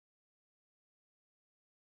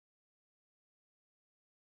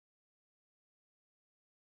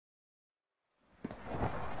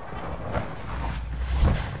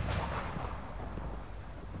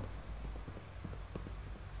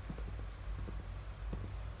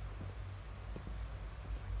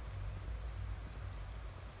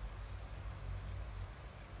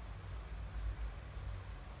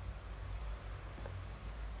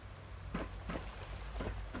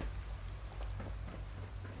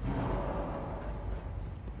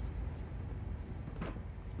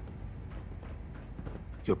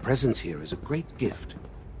Your presence here is a great gift,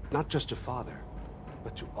 not just to Father,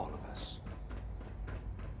 but to all of us.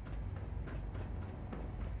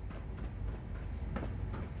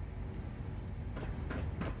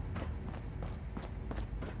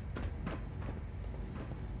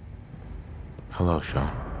 Hello,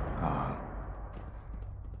 Sean.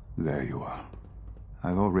 There you are.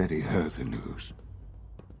 I've already heard the news.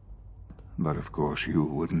 But of course you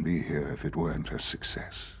wouldn't be here if it weren't a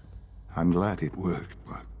success. I'm glad it worked,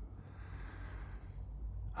 but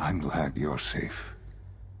I'm glad you're safe.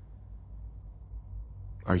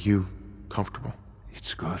 Are you comfortable?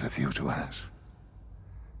 It's good of you to ask.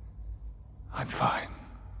 I'm fine.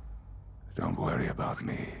 Don't worry about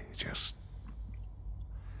me. Just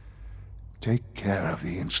take care of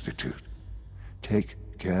the Institute. Take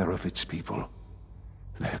care of its people.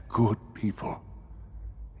 They're good people.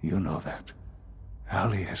 You know that.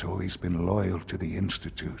 Allie has always been loyal to the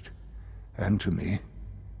Institute. And to me.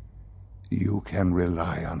 You can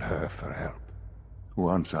rely on her for help.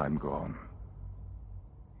 Once I'm gone,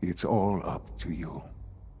 it's all up to you.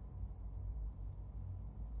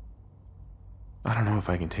 I don't know if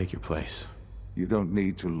I can take your place. You don't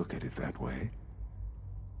need to look at it that way.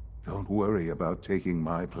 Don't worry about taking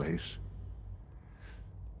my place.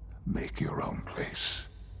 Make your own place.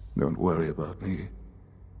 Don't worry about me.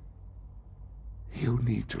 You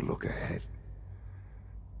need to look ahead.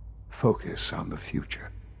 Focus on the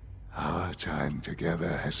future. Our time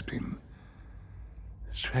together has been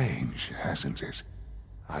strange, hasn't it?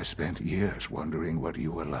 I spent years wondering what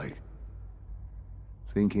you were like.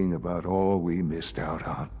 Thinking about all we missed out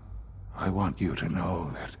on. I want you to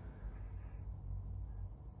know that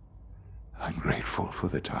I'm grateful for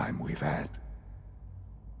the time we've had.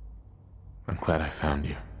 I'm glad I found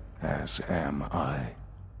you. As am I.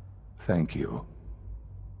 Thank you,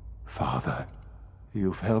 Father.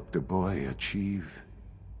 You've helped a boy achieve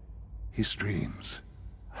his dreams.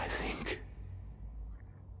 I think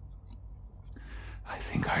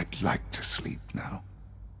I'd like to sleep now.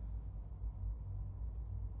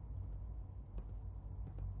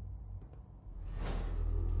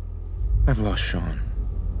 I've lost Sean.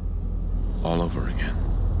 All over again.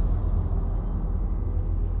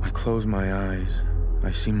 I close my eyes.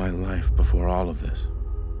 I see my life before all of this.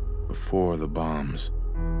 Before the bombs.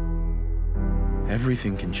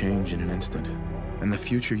 Everything can change in an instant, and the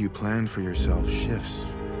future you plan for yourself shifts,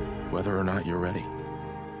 whether or not you're ready.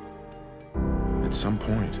 At some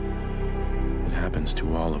point, it happens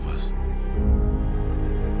to all of us.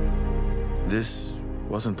 This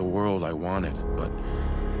wasn't the world I wanted, but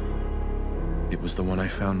it was the one I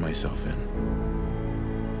found myself in.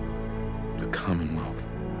 The Commonwealth.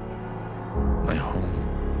 My home.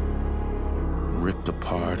 Ripped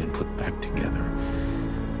apart and put back together.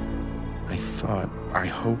 I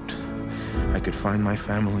hoped I could find my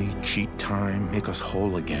family, cheat time, make us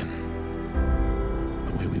whole again.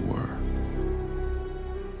 The way we were.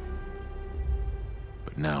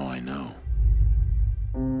 But now I know.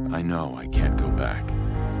 I know I can't go back.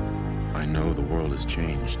 I know the world has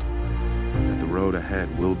changed. That the road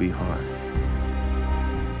ahead will be hard.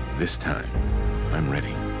 This time, I'm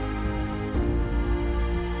ready.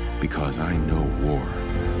 Because I know war.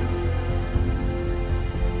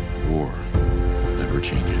 War never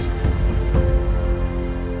changes.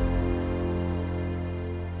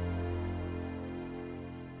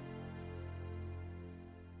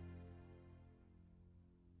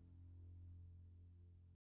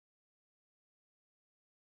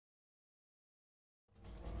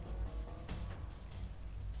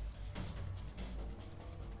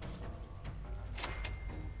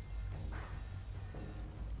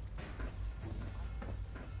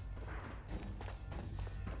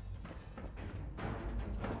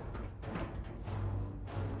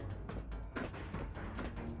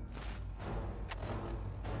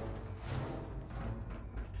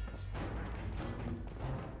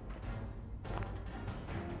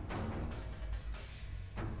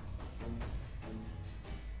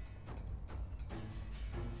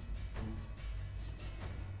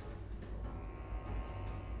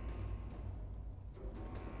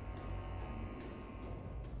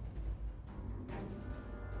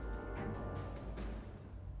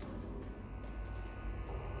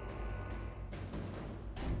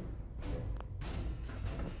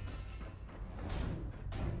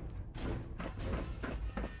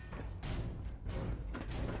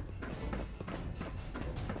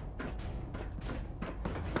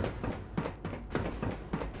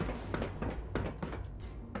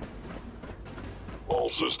 All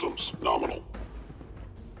systems nominal.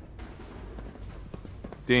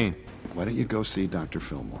 Dean. Why don't you go see Dr.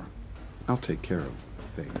 Fillmore? I'll take care of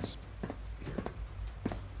things here.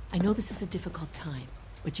 I know this is a difficult time,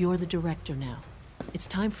 but you're the director now. It's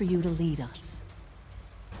time for you to lead us.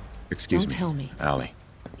 Excuse me. Don't tell me. Allie.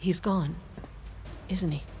 He's gone,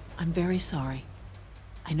 isn't he? I'm very sorry.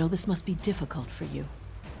 I know this must be difficult for you.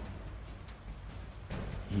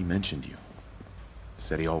 He mentioned you.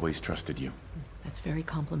 Said he always trusted you. That's very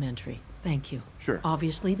complimentary. Thank you. Sure.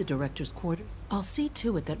 Obviously, the director's quarter. I'll see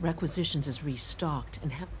to it that Requisitions is restocked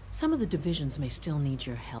and have... Some of the divisions may still need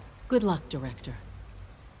your help. Good luck, Director.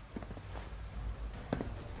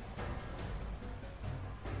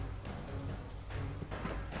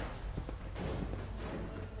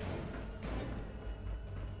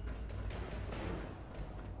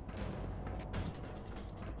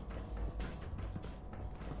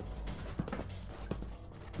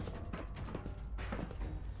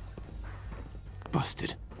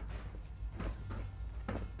 Busted.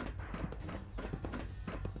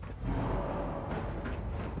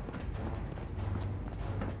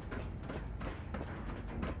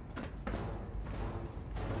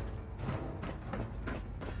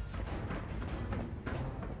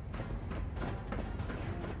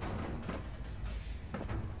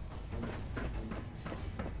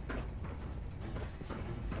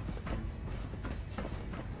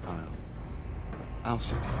 I'll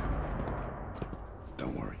say to him.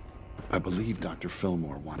 Don't worry. I believe Dr.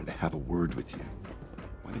 Fillmore wanted to have a word with you.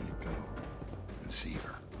 Why don't you go and see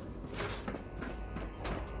her?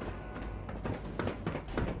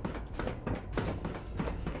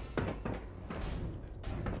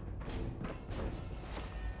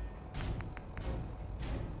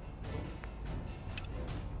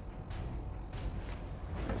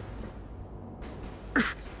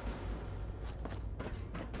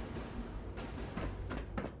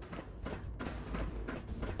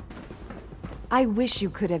 I wish you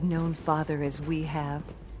could have known Father as we have.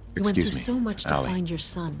 You went through Excuse me, so much to Allie. find your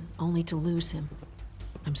son, only to lose him.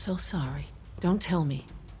 I'm so sorry. Don't tell me.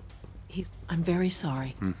 I'm very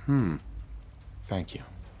sorry. Thank you.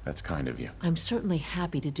 That's kind of you. I'm certainly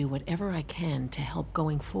happy to do whatever I can to help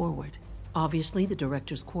going forward. Obviously, the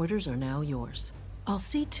director's quarters are now yours. I'll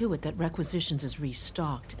see to it that Requisitions is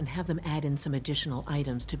restocked and have them add in some additional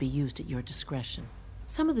items to be used at your discretion.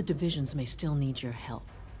 Some of the divisions may still need your help.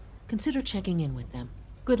 Consider checking in with them.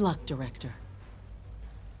 Good luck, Director.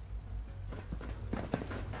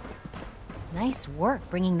 Nice work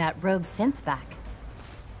bringing that rogue synth back.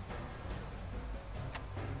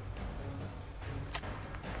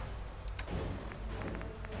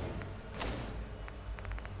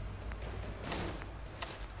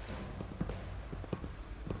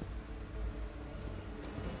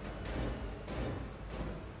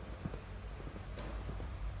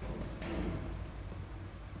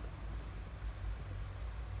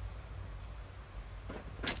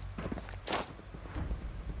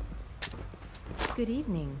 Good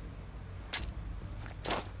evening.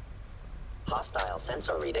 Hostile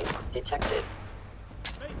sensor reading detected.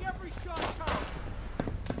 Make every shot count.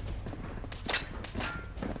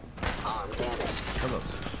 Arm damage. Hello,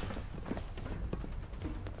 sir.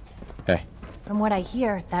 Hey. From what I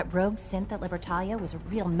hear, that rogue synth at Libertalia was a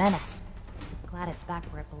real menace. Glad it's back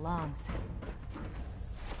where it belongs.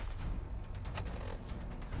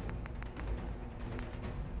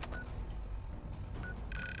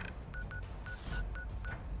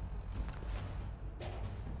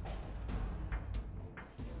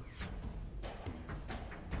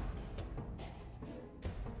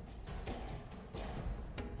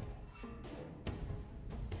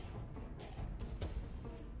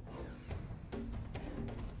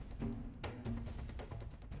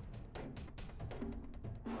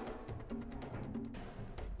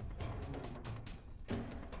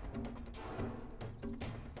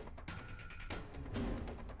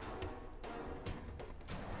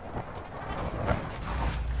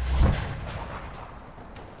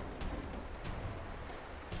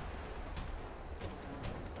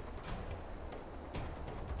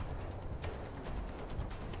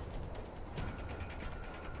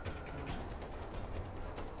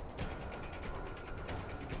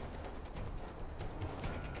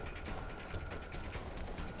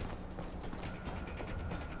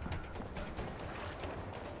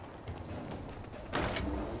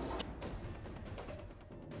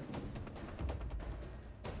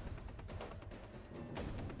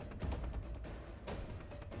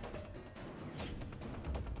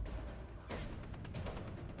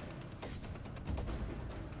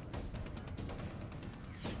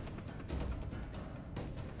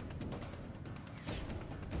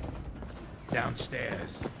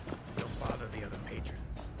 Downstairs. Don't bother the other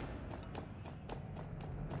patrons.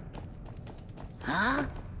 Huh?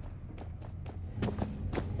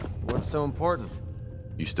 What's so important?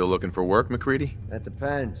 You still looking for work, MacReady? That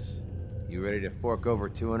depends. You ready to fork over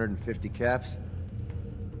 250 caps?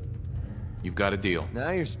 You've got a deal.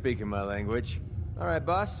 Now you're speaking my language. All right,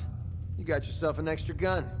 boss. You got yourself an extra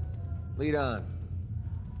gun. Lead on.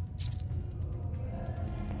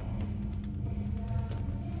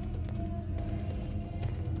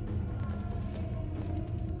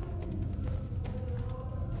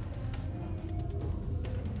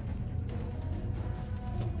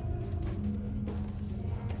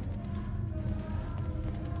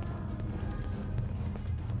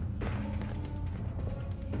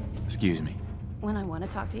 Excuse me. When I want to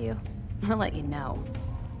talk to you, I'll let you know.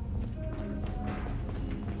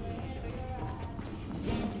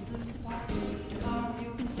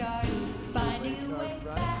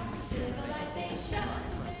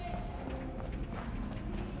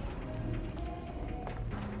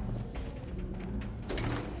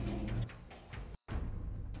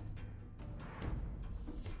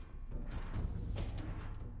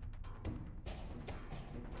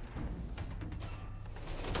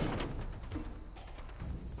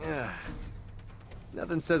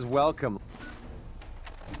 Nothing says welcome.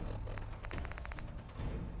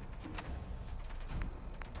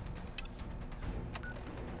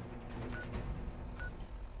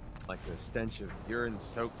 Like the stench of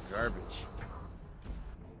urine-soaked garbage.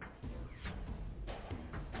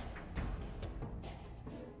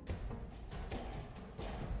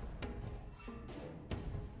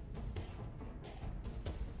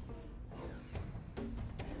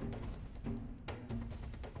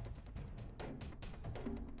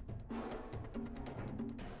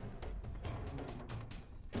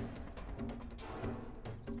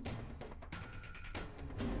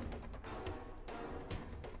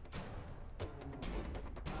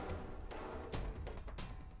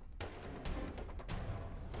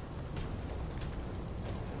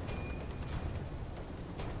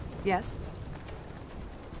 Yes?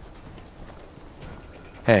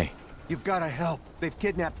 Hey. You've got to help. They've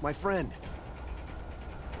kidnapped my friend.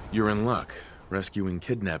 You're in luck. Rescuing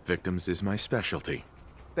kidnap victims is my specialty.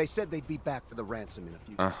 They said they'd be back for the ransom in a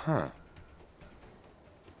few... Uh-huh.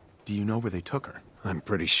 Do you know where they took her? I'm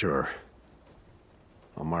pretty sure.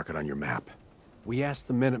 I'll mark it on your map. We asked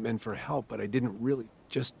the Minutemen for help, but I didn't really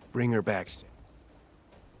just bring her back.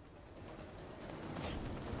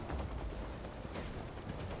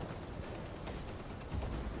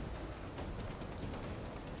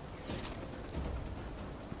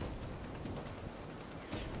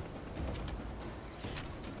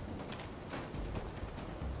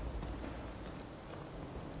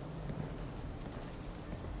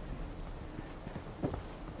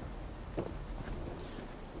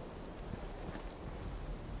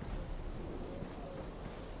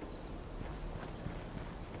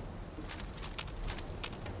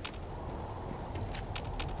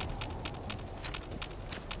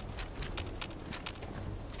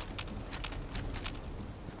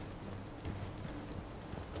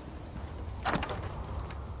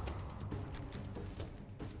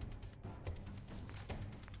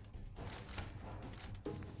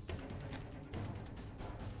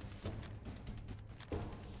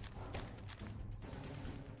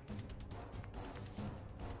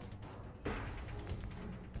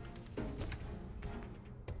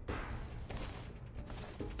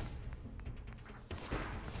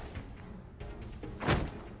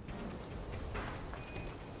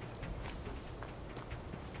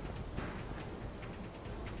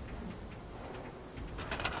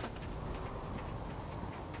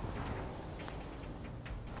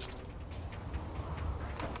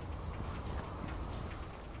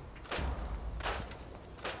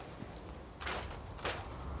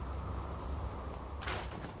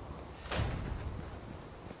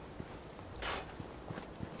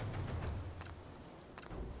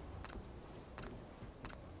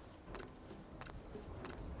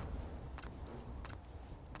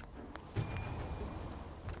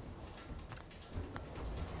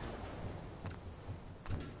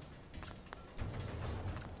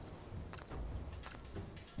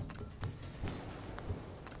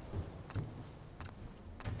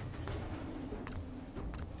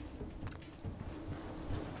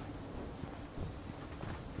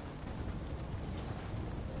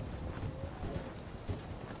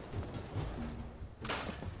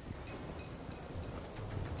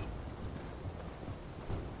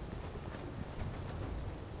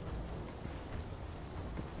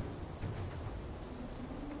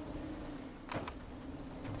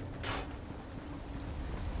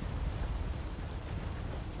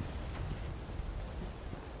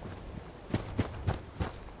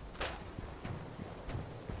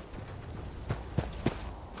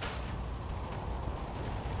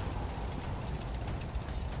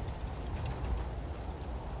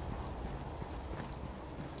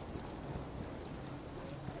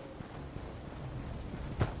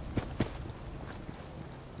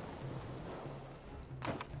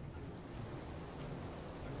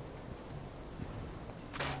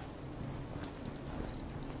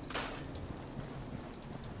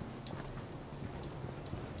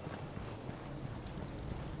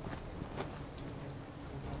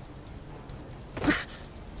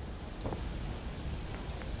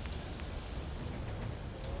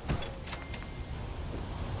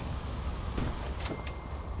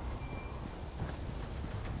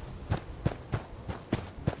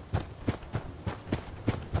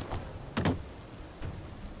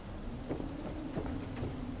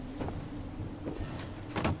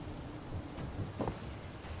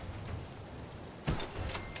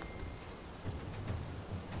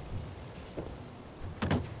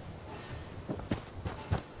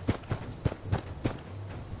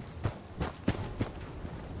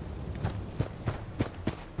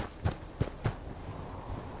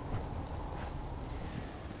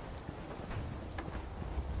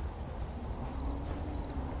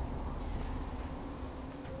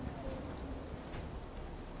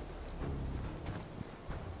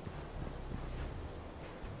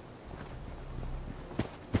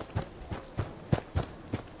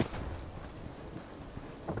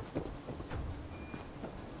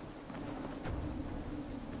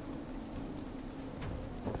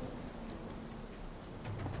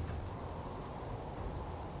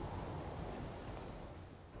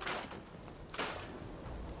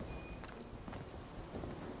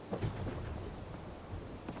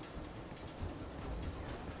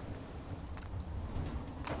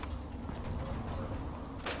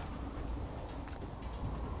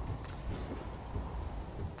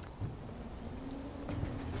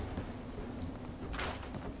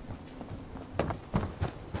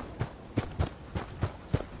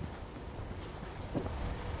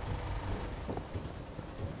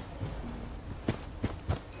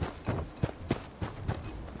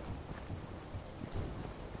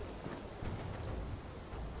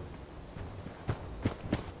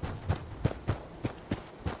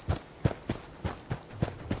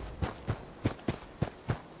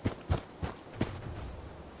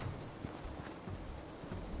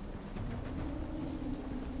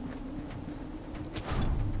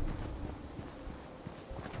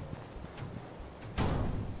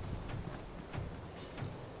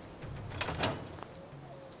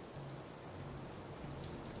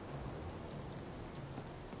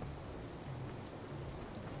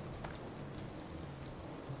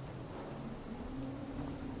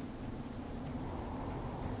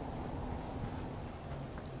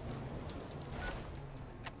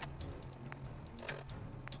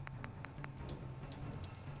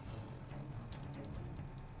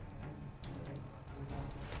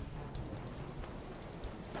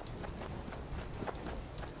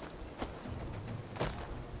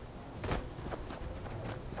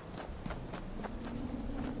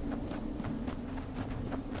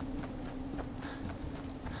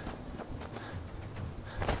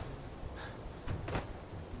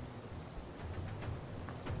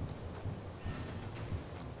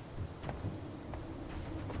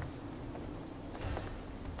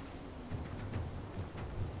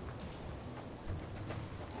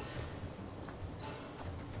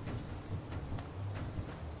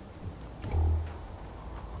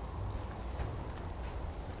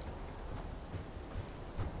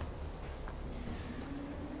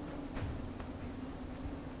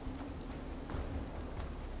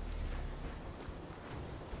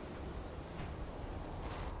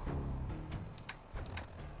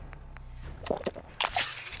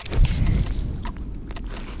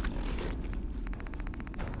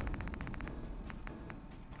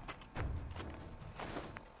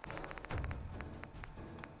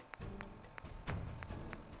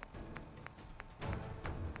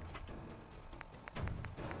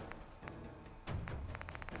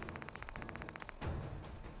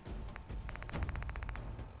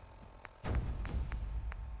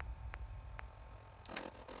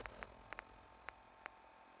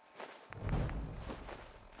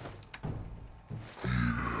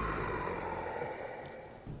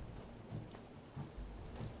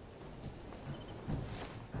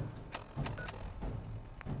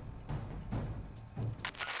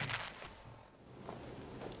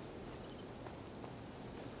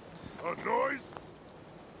 A noise?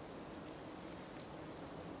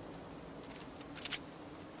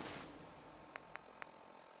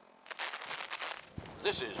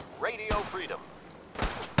 This is Radio Freedom.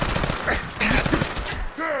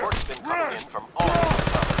 Reports been coming in from all over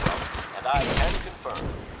the Commonwealth, and I can confirm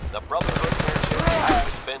the Brotherhood airship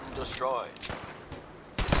has been destroyed.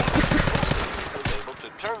 It was able to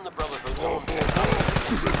turn the Brotherhood's own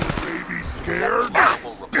Baby scared?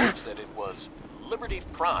 multiple reports that it was Liberty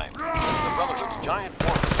Prime, the Brotherhood's giant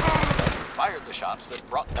warship, that fired the shots that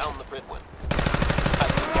brought down the Bridwin. I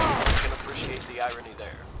think everyone can appreciate the irony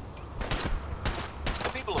there. The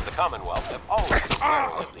people of the Commonwealth have always been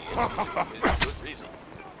wary of the Institute with good reason.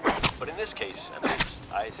 But in this case, at least,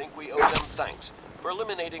 I think we owe them thanks for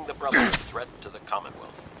eliminating the Brotherhood threat to the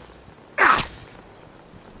Commonwealth.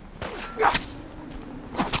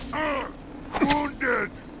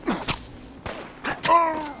 Wounded!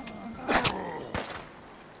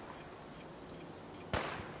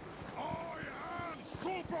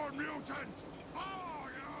 Super mutant! I am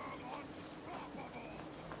unstoppable!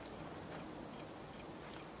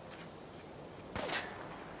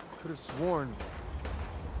 Could have sworn.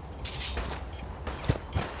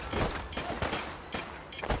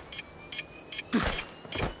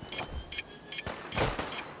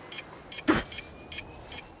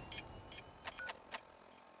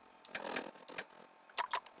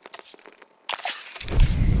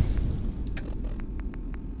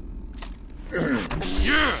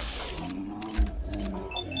 Yeah!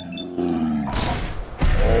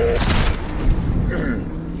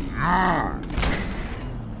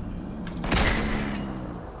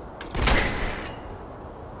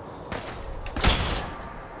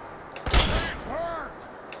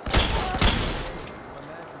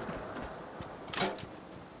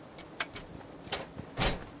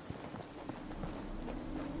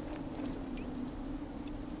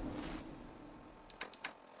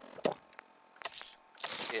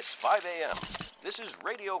 It's 5 a.m. This is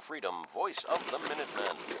Radio Freedom, voice of the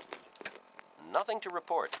Minutemen. Nothing to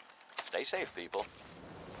report. Stay safe, people.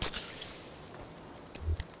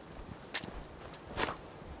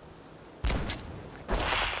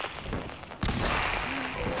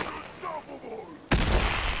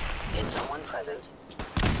 Is someone present?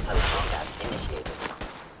 Combat initiated.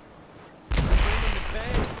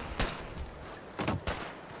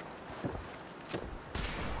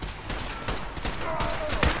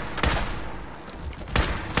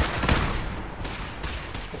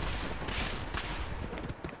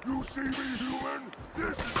 You see me, human?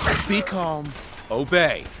 This is... Be calm.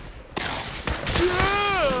 Obey.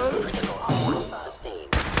 Critical harm sustained.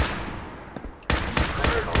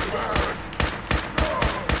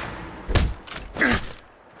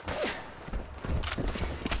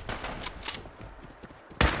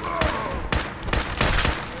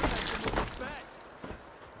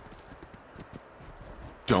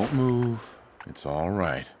 Don't move. It's all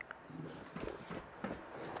right.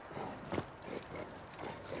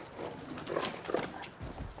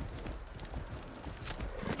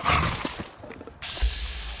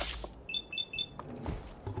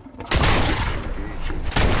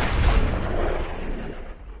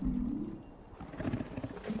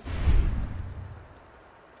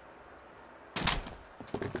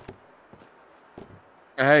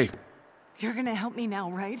 Hey, You're gonna help me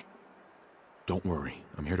now, right? don't worry.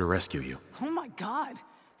 I'm here to rescue you. Oh my god.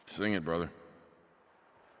 Sing it, brother.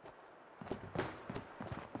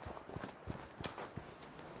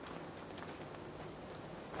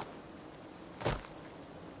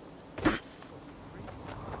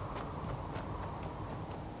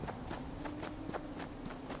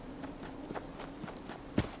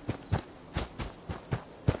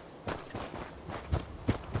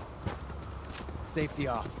 Safety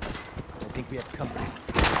off. I think we have company.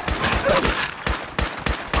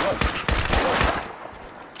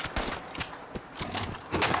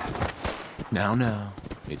 Now.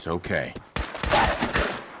 It's okay.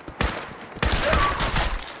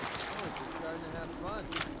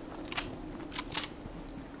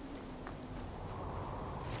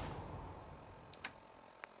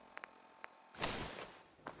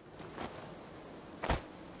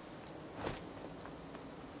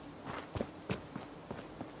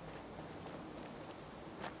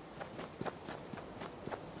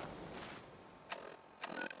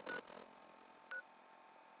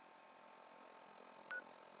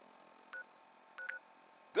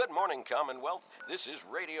 Good morning, Commonwealth. This is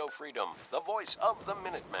Radio Freedom, the voice of the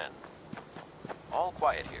Minutemen. All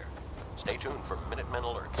quiet here. Stay tuned for Minutemen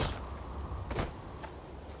alerts.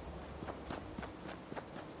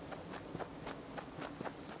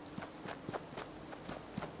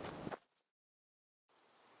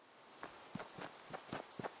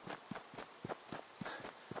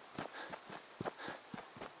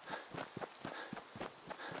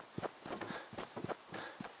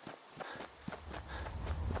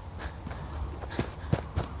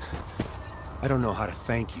 I don't know how to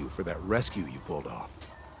thank you for that rescue you pulled off.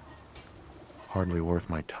 Hardly worth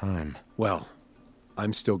my time. Well,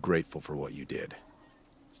 I'm still grateful for what you did.